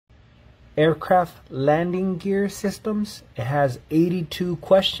aircraft landing gear systems. It has 82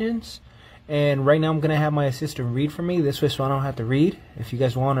 questions, and right now I'm gonna have my assistant read for me, this way so I don't have to read. If you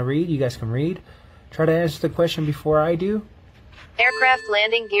guys want to read, you guys can read. Try to answer the question before I do. Aircraft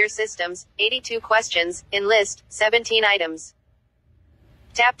landing gear systems, 82 questions, in list, 17 items.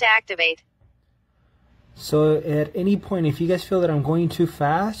 Tap to activate. So at any point, if you guys feel that I'm going too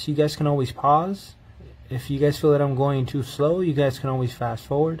fast, you guys can always pause. If you guys feel that I'm going too slow, you guys can always fast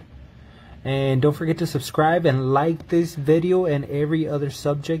forward. And don't forget to subscribe and like this video and every other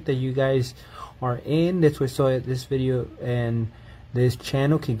subject that you guys are in. This way so this video and this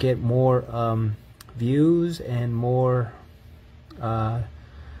channel can get more views and more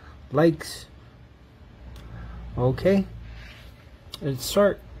likes. Okay, let's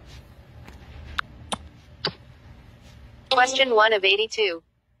start. Question 1 of 82.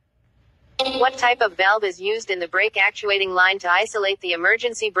 What type of valve is used in the brake actuating line to isolate the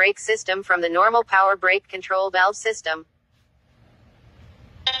emergency brake system from the normal power brake control valve system?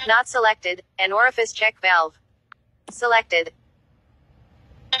 Not selected, an orifice check valve. Selected.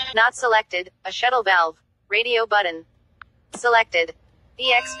 Not selected, a shuttle valve, radio button. Selected.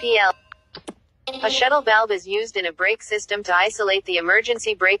 EXPL. A shuttle valve is used in a brake system to isolate the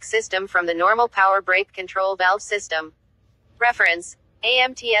emergency brake system from the normal power brake control valve system. Reference: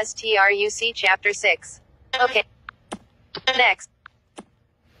 AMTSTRUC Chapter 6. Okay. Next.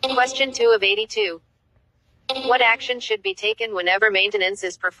 Question 2 of 82. What action should be taken whenever maintenance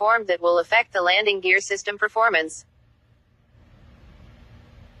is performed that will affect the landing gear system performance?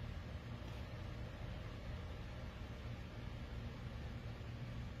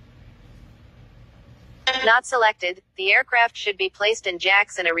 Not selected, the aircraft should be placed in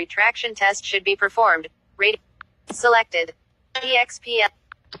jacks and a retraction test should be performed. Selected. EXPL.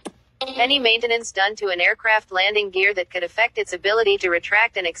 Any maintenance done to an aircraft landing gear that could affect its ability to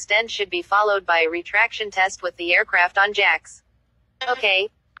retract and extend should be followed by a retraction test with the aircraft on jacks. Okay.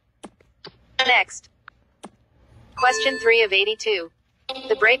 Next. Question 3 of 82.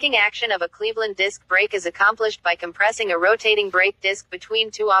 The braking action of a Cleveland disc brake is accomplished by compressing a rotating brake disc between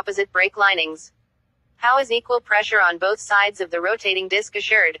two opposite brake linings. How is equal pressure on both sides of the rotating disc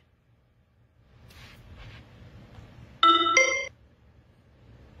assured?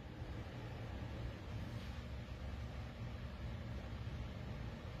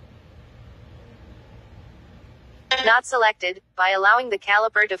 Not selected, by allowing the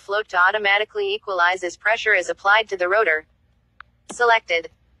caliper to float to automatically equalize as pressure is applied to the rotor. Selected.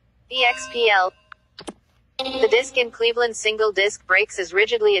 EXPL. The disc in Cleveland single disc brakes is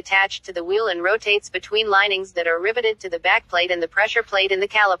rigidly attached to the wheel and rotates between linings that are riveted to the backplate and the pressure plate in the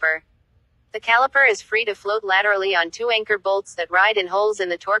caliper. The caliper is free to float laterally on two anchor bolts that ride in holes in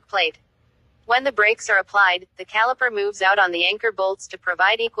the torque plate. When the brakes are applied, the caliper moves out on the anchor bolts to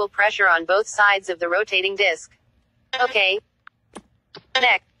provide equal pressure on both sides of the rotating disc. Okay.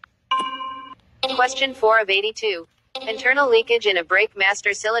 Next. Question 4 of 82. Internal leakage in a brake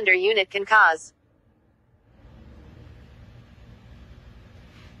master cylinder unit can cause.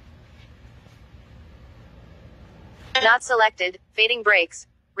 Not selected, fading brakes,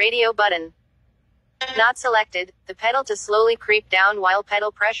 radio button. Not selected, the pedal to slowly creep down while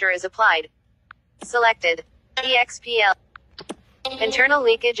pedal pressure is applied. Selected. EXPL. Internal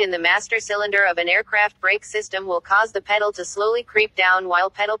leakage in the master cylinder of an aircraft brake system will cause the pedal to slowly creep down while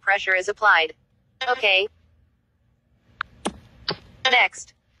pedal pressure is applied. Okay.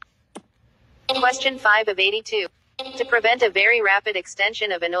 Next. Question 5 of 82. To prevent a very rapid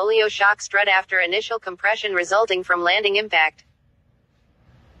extension of an oleo shock strut after initial compression resulting from landing impact.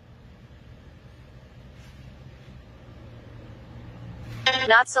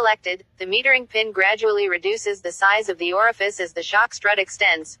 Not selected, the metering pin gradually reduces the size of the orifice as the shock strut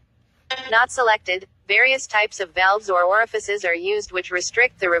extends. Not selected, various types of valves or orifices are used which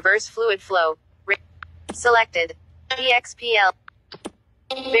restrict the reverse fluid flow. Selected. EXPL.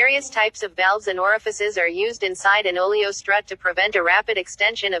 Various types of valves and orifices are used inside an oleo strut to prevent a rapid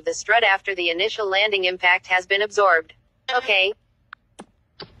extension of the strut after the initial landing impact has been absorbed. Okay.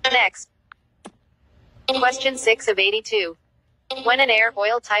 Next. Question 6 of 82. When an air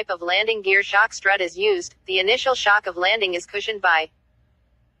oil type of landing gear shock strut is used, the initial shock of landing is cushioned by.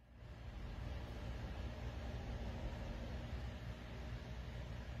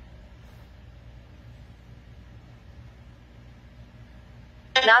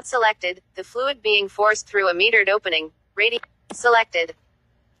 Not selected, the fluid being forced through a metered opening. Selected.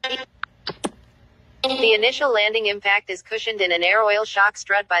 The initial landing impact is cushioned in an air oil shock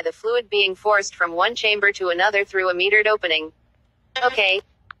strut by the fluid being forced from one chamber to another through a metered opening. Okay.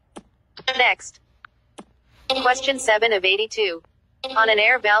 Next. Question 7 of 82. On an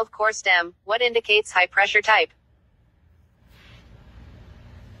air valve core stem, what indicates high pressure type?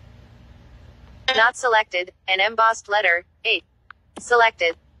 Not selected, an embossed letter, H.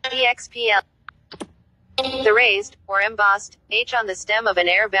 Selected. EXPL. The raised, or embossed, H on the stem of an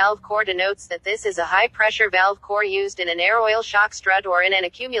air valve core denotes that this is a high-pressure valve core used in an air oil shock strut or in an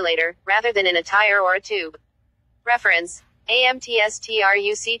accumulator, rather than in a tire or a tube. Reference: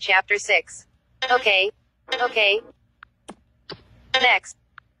 AMTSTRUC Chapter 6. Okay. Next.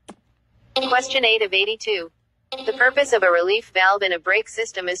 Question 8 of 82. The purpose of a relief valve in a brake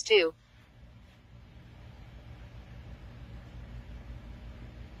system is to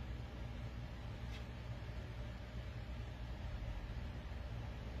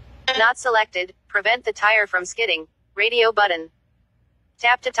Not selected, prevent the tire from skidding. Radio button.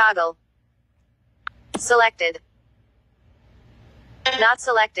 Tap to toggle. Selected. Not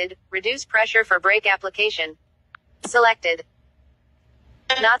selected, reduce pressure for brake application. Selected.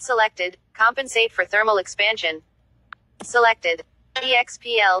 Not selected, compensate for thermal expansion. Selected.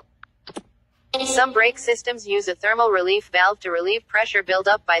 EXPL. Some brake systems use a thermal relief valve to relieve pressure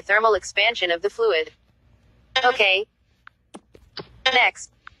buildup by thermal expansion of the fluid. Okay.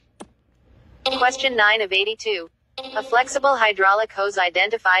 Next. Question 9 of 82. A flexible hydraulic hose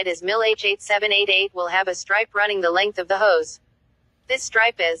identified as MIL H8788 will have a stripe running the length of the hose. This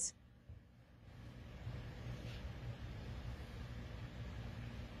stripe is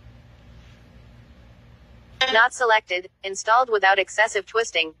not selected, installed without excessive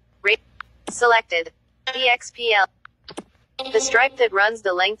twisting. Selected. EXPL. The stripe that runs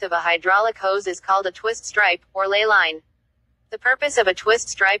the length of a hydraulic hose is called a twist stripe, or ley line. The purpose of a twist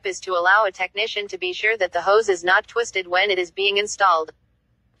stripe is to allow a technician to be sure that the hose is not twisted when it is being installed.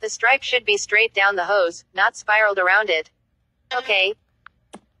 The stripe should be straight down the hose, not spiraled around it. Okay.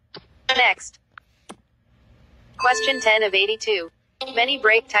 Next. Question 10 of 82. Many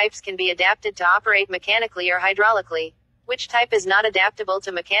brake types can be adapted to operate mechanically or hydraulically. Which type is not adaptable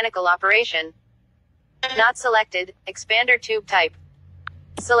to mechanical operation? Not selected, expander tube type.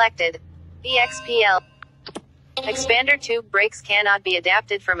 Selected. EXPL. Expander tube brakes cannot be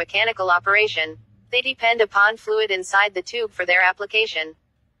adapted for mechanical operation. They depend upon fluid inside the tube for their application.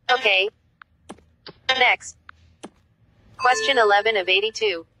 Okay. Next. Question 11 of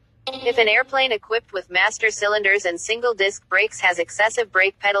 82. If an airplane equipped with master cylinders and single-disc brakes has excessive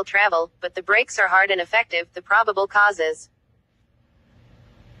brake pedal travel, but the brakes are hard and effective, the probable cause is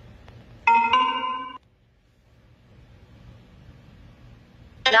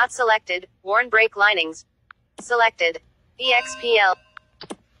not selected, worn brake linings. Selected. EXPL.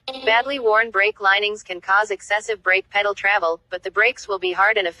 Badly worn brake linings can cause excessive brake pedal travel, but the brakes will be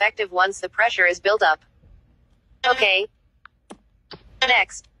hard and effective once the pressure is built up. Okay.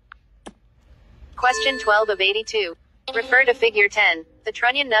 Next. Question 12 of 82. Refer to Figure 10. The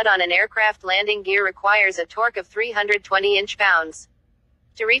trunnion nut on an aircraft landing gear requires a torque of 320 inch-pounds.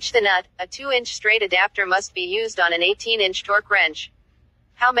 To reach the nut, a 2-inch straight adapter must be used on an 18-inch torque wrench.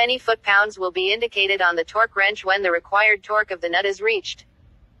 How many foot-pounds will be indicated on the torque wrench when the required torque of the nut is reached?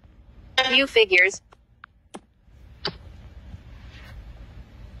 View figures.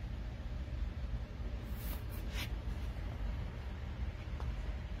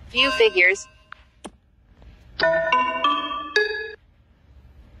 View figures.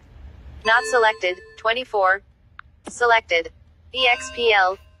 Not selected, 24. Selected.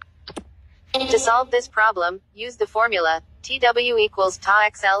 EXPL. To solve this problem, use the formula TW equals Ta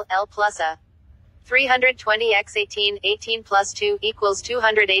XL, L plus A. 320 x 18, 18 plus 2 equals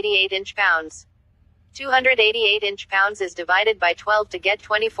 288 inch-pounds. 288 inch-pounds is divided by 12 to get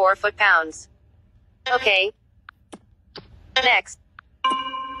 24 foot-pounds. Okay. Next.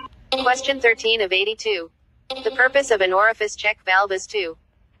 Question 13 of 82. The purpose of an orifice check valve is to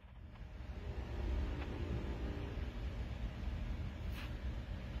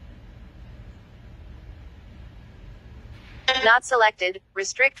not selected,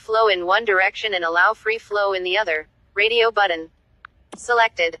 restrict flow in one direction and allow free flow in the other. Radio button.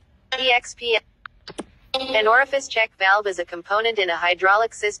 Selected. EXP. An orifice check valve is a component in a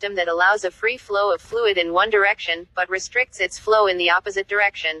hydraulic system that allows a free flow of fluid in one direction, but restricts its flow in the opposite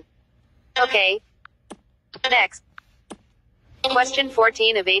direction. Okay. Next. Question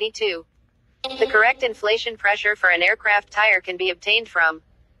 14 of 82. The correct inflation pressure for an aircraft tire can be obtained from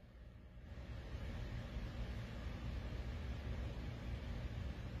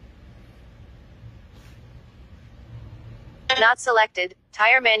not selected,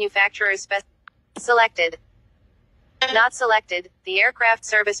 tire manufacturer's selected. Not selected, the aircraft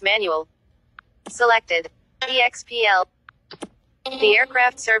service manual. Selected. EXPL. The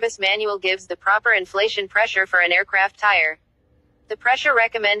aircraft service manual gives the proper inflation pressure for an aircraft tire. The pressure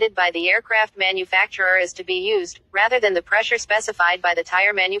recommended by the aircraft manufacturer is to be used, rather than the pressure specified by the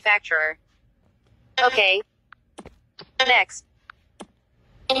tire manufacturer. Okay. Next.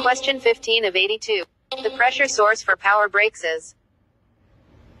 Question 15 of 82. The pressure source for power brakes is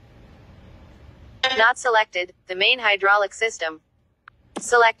not selected, the main hydraulic system.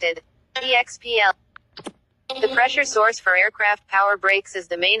 Selected. EXPL. The pressure source for aircraft power brakes is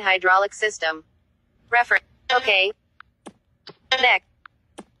the main hydraulic system. Reference. Okay. Next.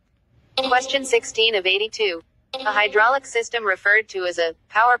 Question 16 of 82. A hydraulic system referred to as a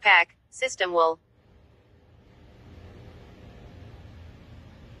power pack system will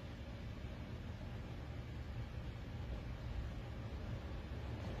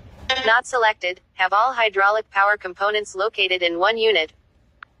not selected, have all hydraulic power components located in one unit.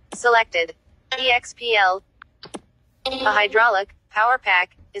 Selected. EXPL. A hydraulic power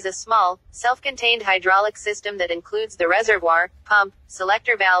pack is a small, self-contained hydraulic system that includes the reservoir, pump,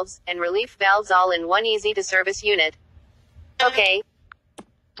 selector valves, and relief valves all in one easy-to-service unit. Okay.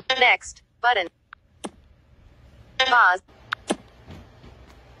 Next. Button. Pause.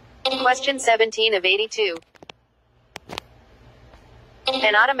 Question 17 of 82.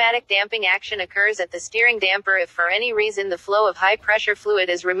 An automatic damping action occurs at the steering damper if for any reason the flow of high-pressure fluid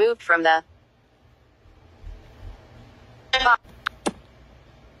is removed from the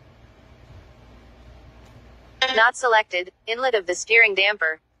not selected, inlet of the steering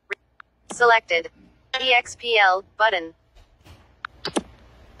damper. Selected. EXPL, button.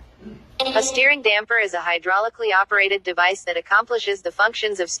 A steering damper is a hydraulically operated device that accomplishes the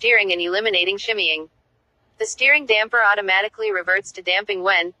functions of steering and eliminating shimmying. The steering damper automatically reverts to damping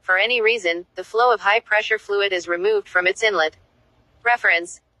when, for any reason, the flow of high-pressure fluid is removed from its inlet.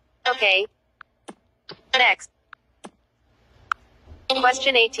 Reference. Okay. Next.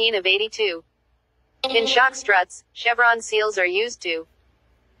 Question 18 of 82. In shock struts, chevron seals are used to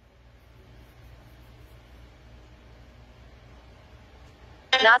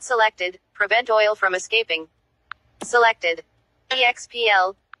not selected, prevent oil from escaping. Selected.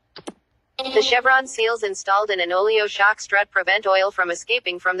 EXPL. The chevron seals installed in an oleo shock strut prevent oil from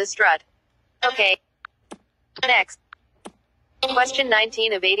escaping from the strut. Okay. Next. Question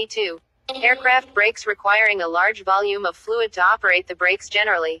 19 of 82. Aircraft brakes requiring a large volume of fluid to operate the brakes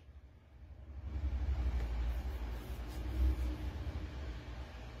generally.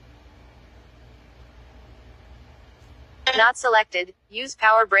 Not selected, use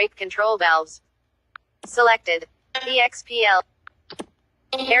power brake control valves. Selected. EXPL.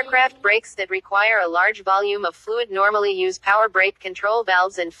 Aircraft brakes that require a large volume of fluid normally use power brake control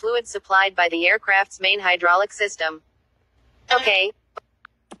valves and fluid supplied by the aircraft's main hydraulic system. Okay.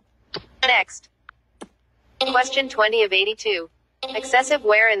 Next. Question 20 of 82. Excessive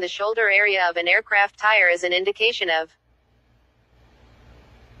wear in the shoulder area of an aircraft tire is an indication of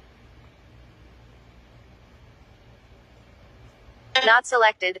not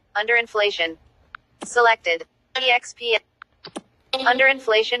selected, underinflation. Selected. EXP.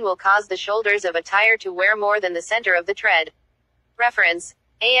 Underinflation will cause the shoulders of a tire to wear more than the center of the tread. Reference.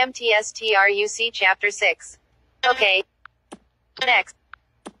 AMTSTRUC Chapter 6. Okay. Next.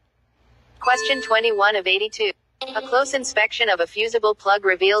 Question 21 of 82. A close inspection of a fusible plug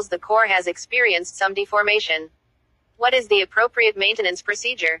reveals the core has experienced some deformation. What is the appropriate maintenance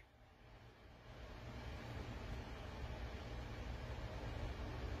procedure?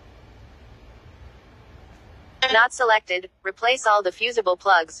 Not selected, replace all the fusible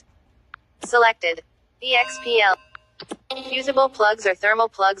plugs. Selected. EXPL. Fusible plugs or thermal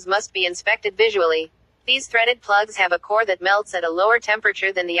plugs must be inspected visually. These threaded plugs have a core that melts at a lower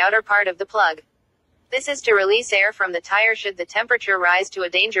temperature than the outer part of the plug. This is to release air from the tire should the temperature rise to a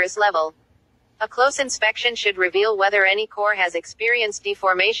dangerous level. A close inspection should reveal whether any core has experienced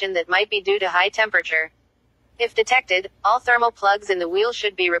deformation that might be due to high temperature. If detected, all thermal plugs in the wheel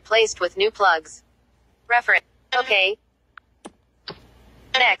should be replaced with new plugs. Reference. Okay.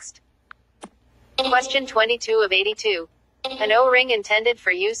 Next. Question 22 of 82. An O-ring intended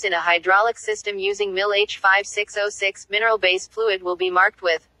for use in a hydraulic system using MIL H5606 mineral-based fluid will be marked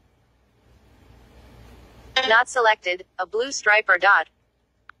with not selected, a blue stripe or dot.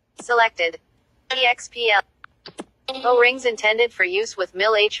 Selected. EXPL. O-rings intended for use with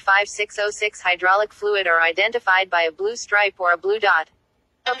MIL H5606 hydraulic fluid are identified by a blue stripe or a blue dot.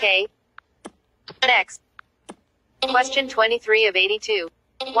 Okay. Next. Question 23 of 82.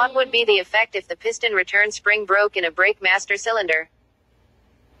 What would be the effect if the piston return spring broke in a brake master cylinder?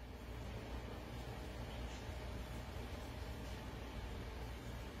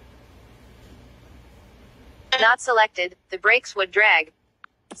 Not selected, the brakes would drag.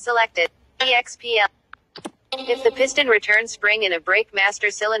 Selected. EXPL. If the piston return spring in a brake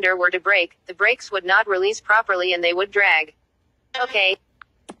master cylinder were to break, the brakes would not release properly and they would drag. Okay.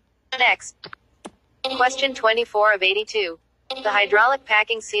 Next. Question 24 of 82. The hydraulic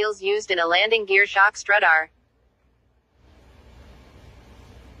packing seals used in a landing gear shock strut are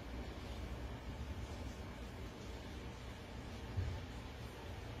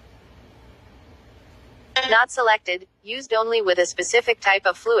not selected, used only with a specific type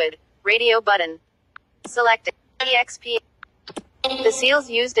of fluid, radio button. Selected. EXP. The seals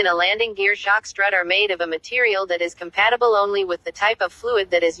used in a landing gear shock strut are made of a material that is compatible only with the type of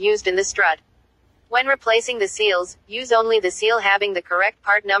fluid that is used in the strut. When replacing the seals, use only the seal having the correct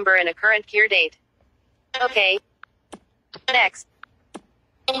part number and a current cure date. Okay. Next.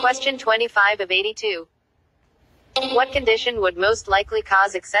 Question 25 of 82. What condition would most likely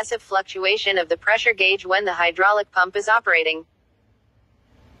cause excessive fluctuation of the pressure gauge when the hydraulic pump is operating?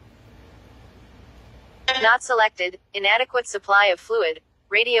 Not selected, inadequate supply of fluid,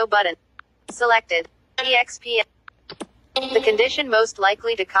 radio button. Selected. EXP. The condition most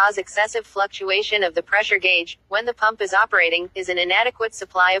likely to cause excessive fluctuation of the pressure gauge, when the pump is operating, is an inadequate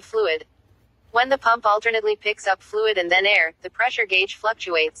supply of fluid. When the pump alternately picks up fluid and then air, the pressure gauge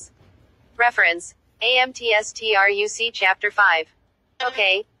fluctuates. Reference. AMTSTRUC Chapter 5.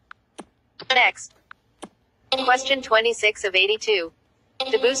 Okay. Next. Question 26 of 82.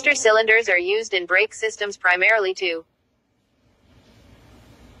 The booster cylinders are used in brake systems primarily to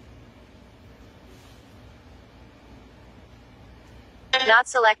not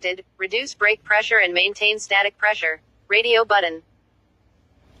selected, reduce brake pressure and maintain static pressure, radio button.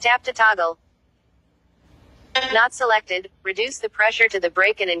 Tap to toggle. Not selected, reduce the pressure to the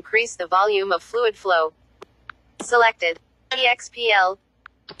brake and increase the volume of fluid flow. Selected. EXPL.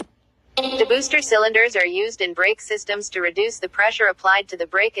 The booster cylinders are used in brake systems to reduce the pressure applied to the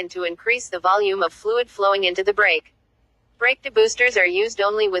brake and to increase the volume of fluid flowing into the brake. Brake deboosters are used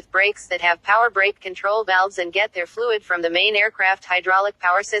only with brakes that have power brake control valves and get their fluid from the main aircraft hydraulic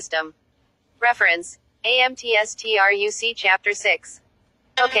power system. Reference. AMTSTRUC Chapter 6.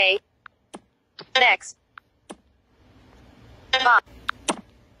 Okay. Next. Bob.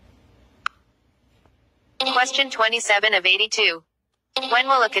 Question 27 of 82. When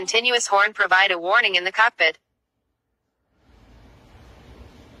will a continuous horn provide a warning in the cockpit?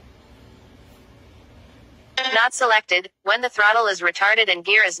 Not selected, when the throttle is retarded and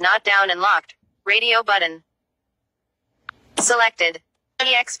gear is not down and locked, radio button. Selected.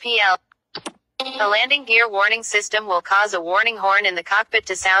 EXPL. A landing gear warning system will cause a warning horn in the cockpit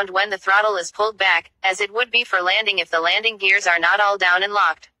to sound when the throttle is pulled back, as it would be for landing if the landing gears are not all down and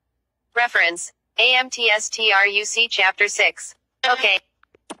locked. Reference. AMTSTRUC Chapter 6. Okay.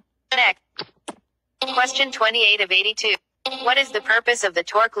 Next. Question 28 of 82. What is the purpose of the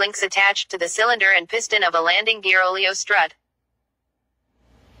torque links attached to the cylinder and piston of a landing gear oleo strut?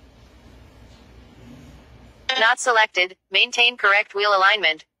 Not selected, maintain correct wheel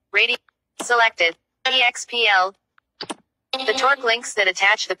alignment, radio. Selected. EXPL. The torque links that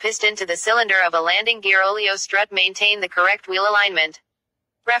attach the piston to the cylinder of a landing gear oleo strut maintain the correct wheel alignment.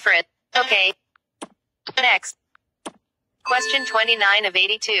 Reference. Okay. Next. Question 29 of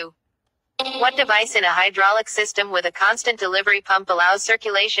 82. What device in a hydraulic system with a constant delivery pump allows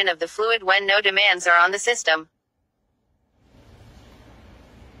circulation of the fluid when no demands are on the system?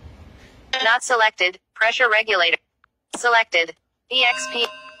 Not selected, pressure regulator. Selected. EXP.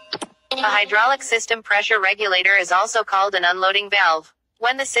 A hydraulic system pressure regulator is also called an unloading valve.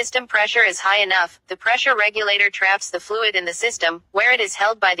 When the system pressure is high enough, the pressure regulator traps the fluid in the system, where it is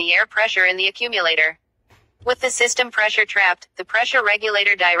held by the air pressure in the accumulator. With the system pressure trapped, the pressure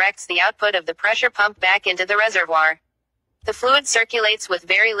regulator directs the output of the pressure pump back into the reservoir. The fluid circulates with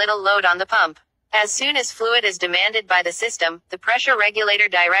very little load on the pump. As soon as fluid is demanded by the system, the pressure regulator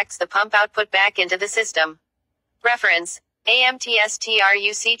directs the pump output back into the system. Reference.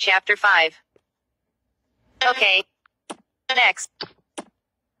 AMTSTRUC Chapter 5. Okay. Next.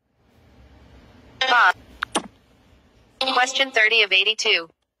 Bob. Question 30 of 82.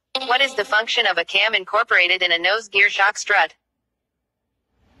 What is the function of a cam incorporated in a nose gear shock strut?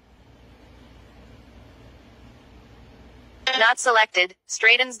 Not selected,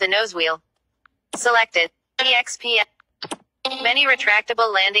 straightens the nose wheel. Selected. EXP. Many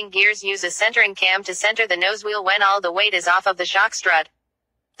retractable landing gears use a centering cam to center the nose wheel when all the weight is off of the shock strut.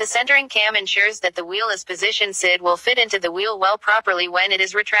 The centering cam ensures that the wheel is positioned so it will fit into the wheel well properly when it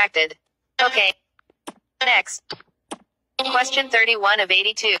is retracted. Okay. Next. Question 31 of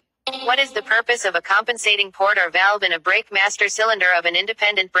 82. What is the purpose of a compensating port or valve in a brake master cylinder of an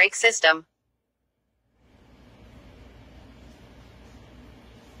independent brake system?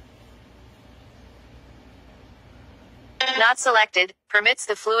 Not selected, permits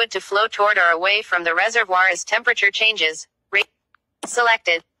the fluid to flow toward or away from the reservoir as temperature changes.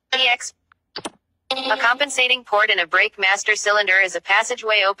 Selected. EX. A compensating port in a brake master cylinder is a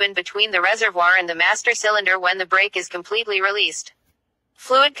passageway open between the reservoir and the master cylinder when the brake is completely released.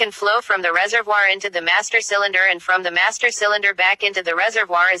 Fluid can flow from the reservoir into the master cylinder and from the master cylinder back into the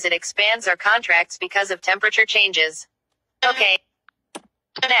reservoir as it expands or contracts because of temperature changes. Okay.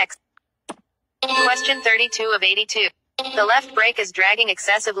 Next. Question 32 of 82. The left brake is dragging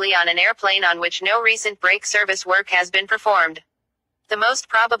excessively on an airplane on which no recent brake service work has been performed. The most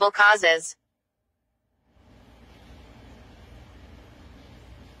probable cause is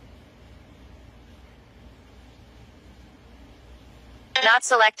not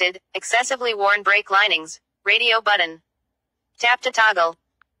selected, excessively worn brake linings, radio button. Tap to toggle.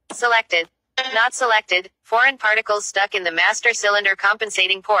 Selected. Not selected, foreign particles stuck in the master cylinder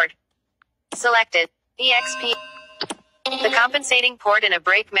compensating port. Selected. EXP. The compensating port in a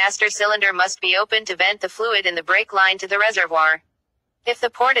brake master cylinder must be open to vent the fluid in the brake line to the reservoir. If the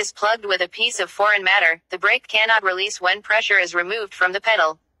port is plugged with a piece of foreign matter, the brake cannot release when pressure is removed from the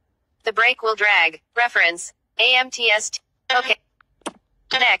pedal. The brake will drag. Reference. AMTS. Okay.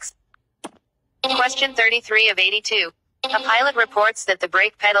 Next. Question 33 of 82. A pilot reports that the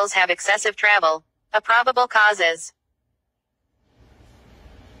brake pedals have excessive travel. A probable cause is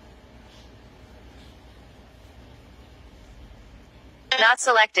not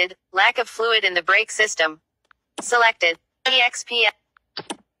selected, lack of fluid in the brake system. Selected. EXP.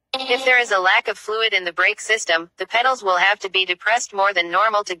 If there is a lack of fluid in the brake system, the pedals will have to be depressed more than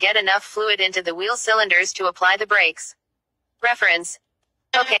normal to get enough fluid into the wheel cylinders to apply the brakes. Reference.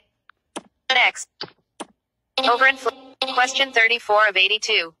 Okay. Next. Question 34 of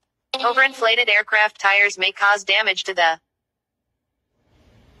 82. Overinflated aircraft tires may cause damage to the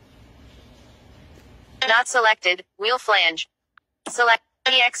not selected, wheel flange. Select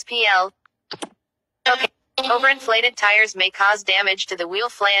EXPL. Okay. Overinflated tires may cause damage to the wheel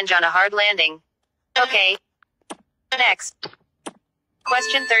flange on a hard landing. Okay. Next.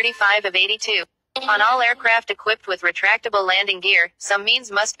 Question 35 of 82. On all aircraft equipped with retractable landing gear, some means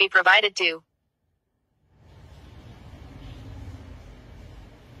must be provided to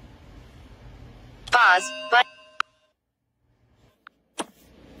pause, but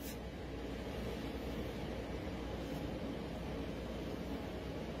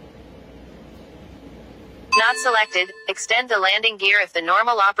not selected, extend the landing gear if the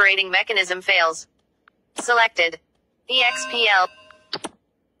normal operating mechanism fails. Selected. EXPL.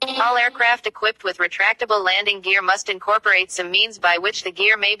 All aircraft equipped with retractable landing gear must incorporate some means by which the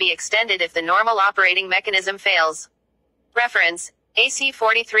gear may be extended if the normal operating mechanism fails. Reference. AC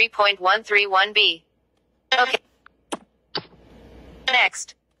 43.131b. Okay.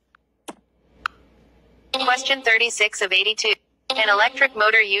 Next. Question 36 of 82. An electric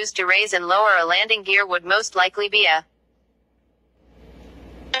motor used to raise and lower a landing gear would most likely be a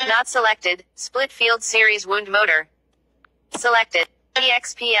not selected, split field series wound motor. Selected.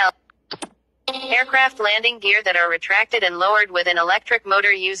 EXPL. Aircraft landing gear that are retracted and lowered with an electric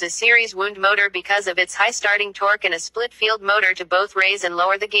motor use a series wound motor because of its high starting torque and a split field motor to both raise and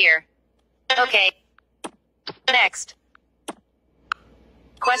lower the gear. Okay. Next.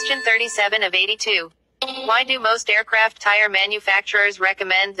 Question 37 of 82. Why do most aircraft tire manufacturers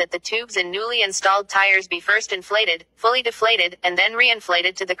recommend that the tubes in newly installed tires be first inflated, fully deflated, and then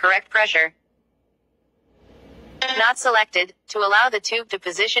reinflated to the correct pressure? Not selected, to allow the tube to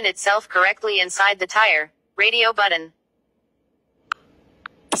position itself correctly inside the tire. Radio button.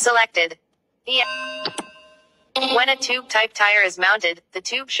 Selected. When a tube-type tire is mounted, the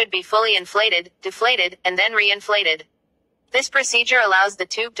tube should be fully inflated, deflated, and then reinflated. This procedure allows the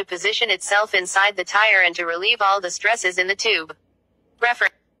tube to position itself inside the tire and to relieve all the stresses in the tube.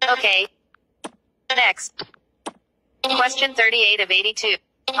 Reference. Okay. Next. Question 38 of 82.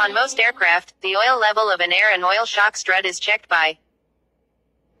 On most aircraft, the oil level of an air and oil shock strut is checked by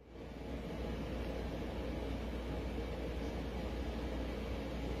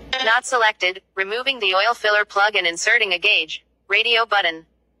not selected, removing the oil filler plug and inserting a gauge. Radio button.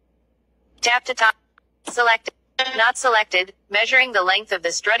 Tap to top. Selected. Not selected, measuring the length of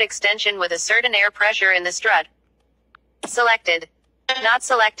the strut extension with a certain air pressure in the strut. Selected. Not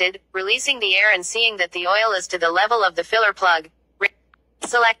selected, releasing the air and seeing that the oil is to the level of the filler plug.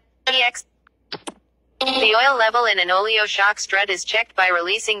 Select EX. The oil level in an oleo shock strut is checked by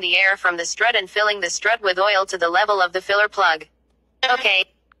releasing the air from the strut and filling the strut with oil to the level of the filler plug. Okay.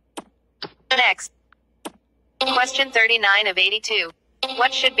 Next. Question 39 of 82.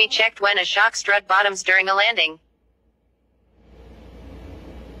 What should be checked when a shock strut bottoms during a landing?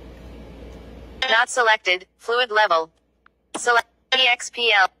 Not selected, fluid level. Select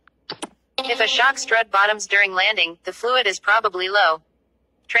EXPL. If a shock strut bottoms during landing, the fluid is probably low.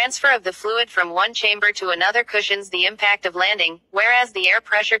 Transfer of the fluid from one chamber to another cushions the impact of landing, whereas the air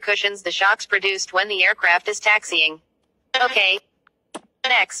pressure cushions the shocks produced when the aircraft is taxiing. Okay.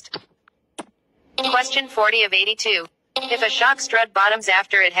 Next. Question 40 of 82. If a shock strut bottoms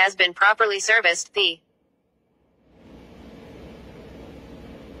after it has been properly serviced, the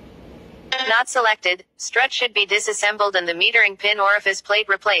not selected, strut should be disassembled and the metering pin orifice plate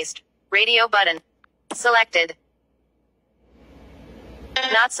replaced. Radio button. Selected.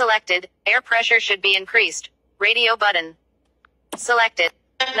 Not selected, air pressure should be increased. Radio button. Selected.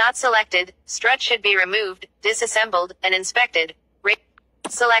 Not selected, strut should be removed, disassembled, and inspected.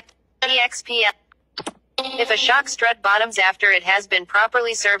 Select EXPL. If a shock strut bottoms after it has been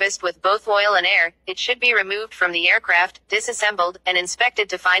properly serviced with both oil and air, it should be removed from the aircraft, disassembled, and inspected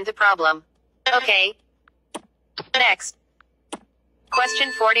to find the problem. Okay. Next.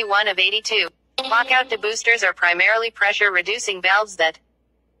 Question 41 of 82. Lockout deboosters are primarily pressure-reducing valves that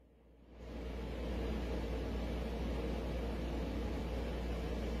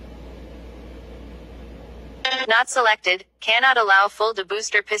not selected, cannot allow full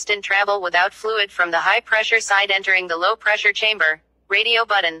debooster piston travel without fluid from the high-pressure side entering the low-pressure chamber. Radio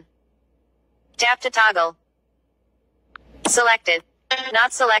button. Tap to toggle. Selected.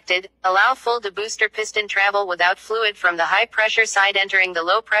 Not selected, allow full debooster piston travel without fluid from the high-pressure side entering the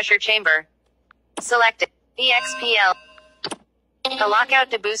low-pressure chamber. Selected. EXPL. A lockout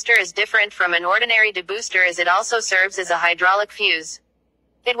debooster is different from an ordinary debooster as it also serves as a hydraulic fuse.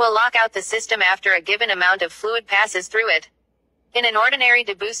 It will lock out the system after a given amount of fluid passes through it. In an ordinary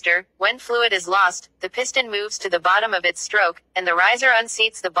debooster, when fluid is lost, the piston moves to the bottom of its stroke, and the riser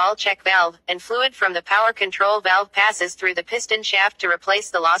unseats the ball check valve, and fluid from the power control valve passes through the piston shaft to replace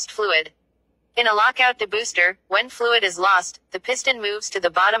the lost fluid. In a lockout debooster, when fluid is lost, the piston moves to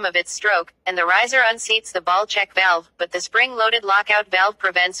the bottom of its stroke, and the riser unseats the ball check valve, but the spring-loaded lockout valve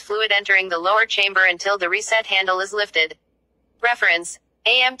prevents fluid entering the lower chamber until the reset handle is lifted. Reference: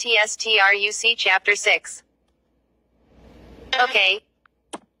 AMTSTRUC Chapter 6. Okay.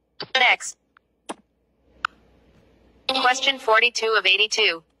 Next. Question 42 of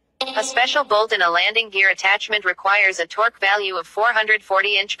 82. A special bolt in a landing gear attachment requires a torque value of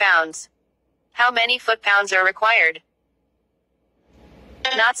 440 inch-pounds. How many foot-pounds are required?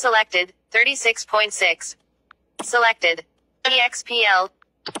 Not selected, 36.6. Selected. EXPL.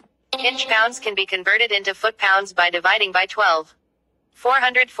 Inch-pounds can be converted into foot-pounds by dividing by 12.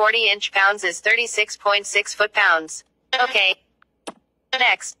 440 inch-pounds is 36.6 foot-pounds. Okay.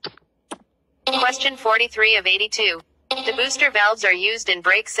 Next. Question 43 of 82. Debooster valves are used in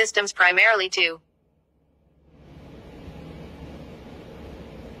brake systems primarily to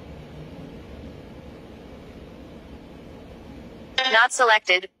not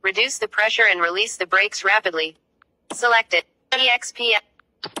selected, reduce the pressure and release the brakes rapidly. Selected. EXP.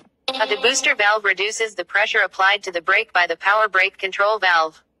 A debooster valve reduces the pressure applied to the brake by the power brake control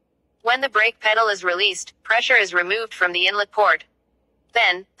valve. When the brake pedal is released, pressure is removed from the inlet port.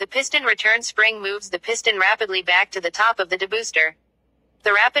 Then, the piston return spring moves the piston rapidly back to the top of the debooster.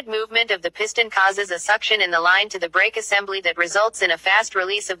 The rapid movement of the piston causes a suction in the line to the brake assembly that results in a fast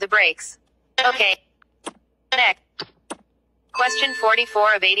release of the brakes. Okay. Next. Question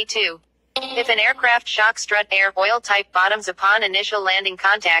 44 of 82. If an aircraft shock strut air oil type bottoms upon initial landing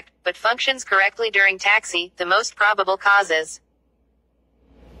contact, but functions correctly during taxi, the most probable causes.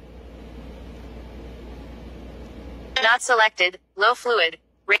 Not selected, low fluid.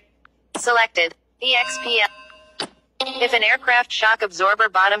 Selected. EXPL. If an aircraft shock absorber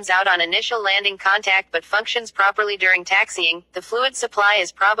bottoms out on initial landing contact but functions properly during taxiing, the fluid supply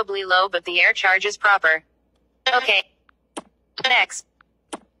is probably low but the air charge is proper. Okay. Next.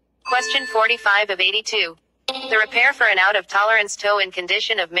 Question 45 of 82. The repair for an out-of-tolerance toe in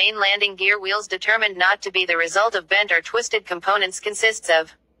condition of main landing gear wheels determined not to be the result of bent or twisted components consists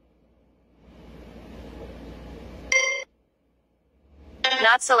of.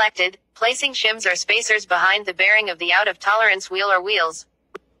 Not selected, placing shims or spacers behind the bearing of the out-of-tolerance wheel or wheels.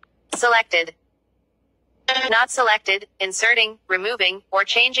 Selected. Not selected, inserting, removing, or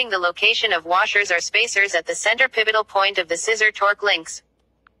changing the location of washers or spacers at the center pivotal point of the scissor torque links.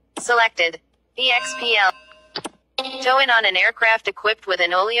 Selected. EXPL. Toe-in on an aircraft equipped with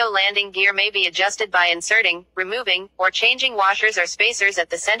an oleo landing gear may be adjusted by inserting, removing, or changing washers or spacers at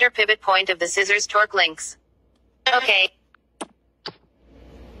the center pivot point of the scissors torque links. Okay.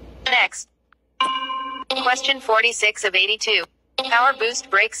 Next. Question 46 of 82. Power boost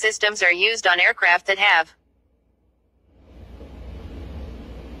brake systems are used on aircraft that have.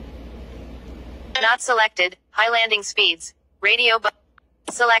 Not selected, high landing speeds, Radio button.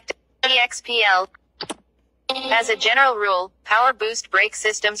 Selected. EXPL. As a general rule, power boost brake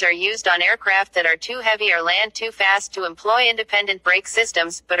systems are used on aircraft that are too heavy or land too fast to employ independent brake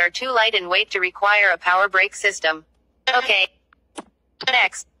systems, but are too light in weight to require a power brake system. Okay.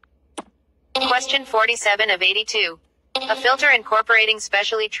 Next. Question 47 of 82. A filter incorporating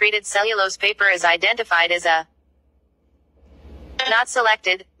specially treated cellulose paper is identified as a not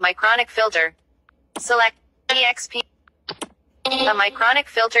selected, micronic filter. Select EXP. A micronic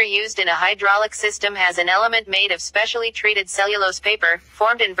filter used in a hydraulic system has an element made of specially treated cellulose paper,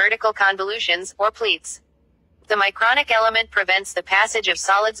 formed in vertical convolutions, or pleats. The micronic element prevents the passage of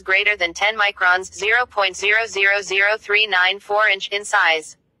solids greater than 10 microns, 0.000394 inch in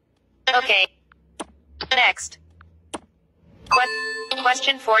size. Okay. Next.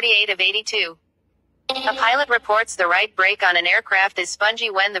 Question 48 of 82. A pilot reports the right brake on an aircraft is spongy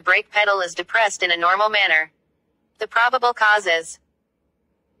when the brake pedal is depressed in a normal manner. The probable cause is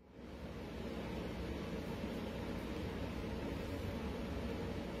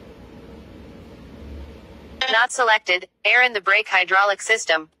not selected, air in the brake hydraulic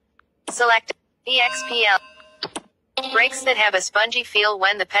system. Selected. EXPL. Brakes that have a spongy feel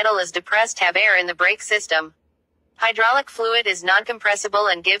when the pedal is depressed have air in the brake system. Hydraulic fluid is non-compressible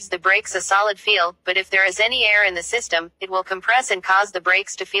and gives the brakes a solid feel, but if there is any air in the system, it will compress and cause the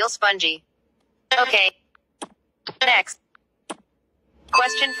brakes to feel spongy. Okay. Next.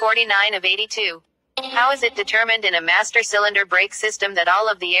 Question 49 of 82. How is it determined in a master cylinder brake system that all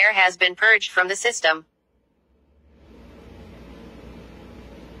of the air has been purged from the system?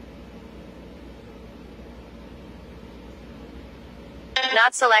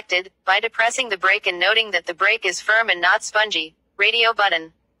 Not selected, by depressing the brake and noting that the brake is firm and not spongy. Radio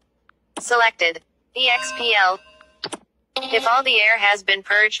button. Selected. EXPL. If all the air has been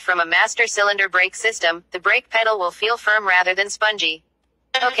purged from a master cylinder brake system, the brake pedal will feel firm rather than spongy.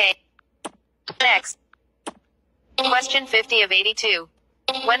 Okay. Next. Question 50 of 82.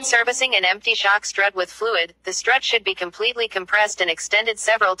 When servicing an empty shock strut with fluid, the strut should be completely compressed and extended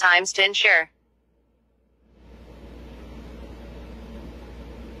several times to ensure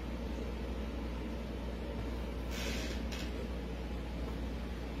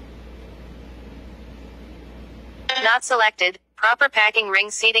not selected, proper packing ring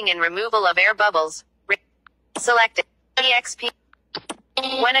seating and removal of air bubbles. Selected. EXP.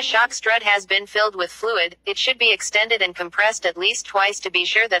 When a shock strut has been filled with fluid, it should be extended and compressed at least twice to be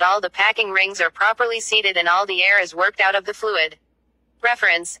sure that all the packing rings are properly seated and all the air is worked out of the fluid.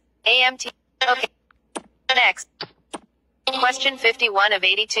 Reference. AMT. Okay. Next. Question 51 of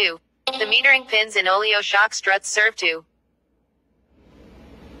 82. The metering pins in oleo shock struts serve to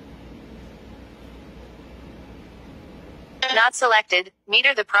not selected,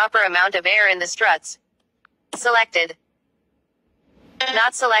 meter the proper amount of air in the struts. Selected.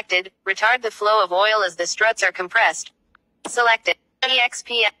 Not selected, retard the flow of oil as the struts are compressed. Selected.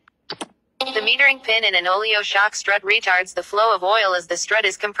 EXPL. The metering pin in an oleo shock strut retards the flow of oil as the strut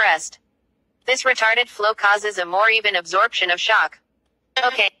is compressed. This retarded flow causes a more even absorption of shock.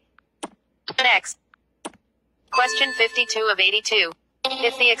 Okay. Next. Question 52 of 82.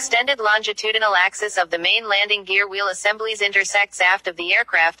 If the extended longitudinal axis of the main landing gear wheel assemblies intersects aft of the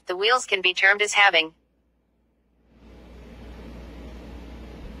aircraft, the wheels can be termed as having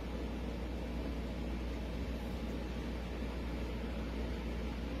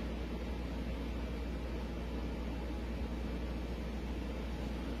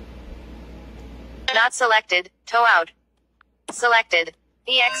not selected, toe out. Selected.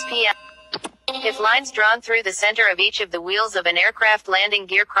 EXPL. If lines drawn through the center of each of the wheels of an aircraft landing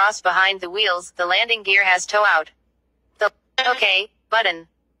gear cross behind the wheels, the landing gear has toe out. The OK button.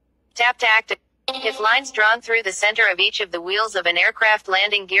 Tap to activate. If lines drawn through the center of each of the wheels of an aircraft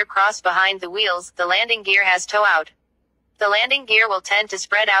landing gear cross behind the wheels, the landing gear has toe out. The landing gear will tend to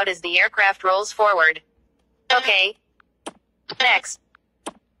spread out as the aircraft rolls forward. OK. Next.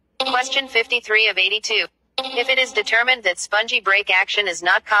 Question 53 of 82. If it is determined that spongy brake action is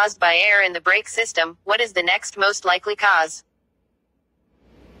not caused by air in the brake system, what is the next most likely cause?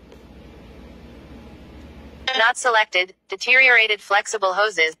 Not selected, deteriorated flexible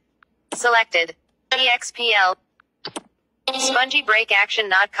hoses. Selected. EXPL. Spongy brake action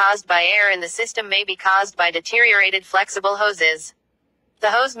not caused by air in the system may be caused by deteriorated flexible hoses.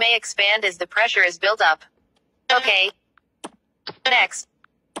 The hose may expand as the pressure is built up. Okay. Next.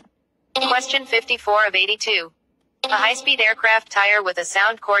 Question 54 of 82. A high-speed aircraft tire with a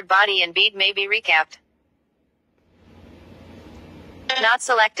sound cord body and bead may be recapped. Not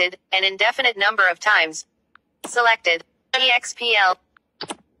selected, an indefinite number of times. Selected. EXPL.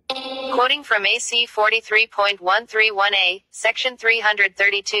 Quoting from AC 43.131A, Section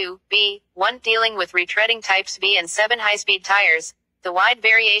 332, B1, dealing with retreading types B and 7 high-speed tires, the wide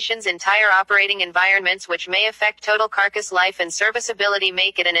variations in tire operating environments which may affect total carcass life and serviceability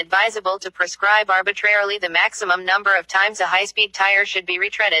make it inadvisable to prescribe arbitrarily the maximum number of times a high-speed tire should be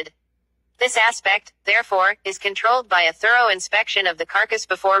retreaded. This aspect, therefore, is controlled by a thorough inspection of the carcass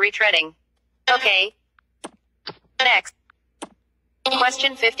before retreading. Okay. Next.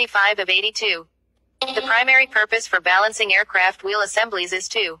 Question 55 of 82. The primary purpose for balancing aircraft wheel assemblies is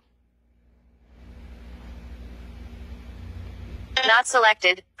to not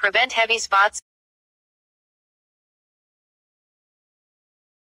selected, prevent heavy spots,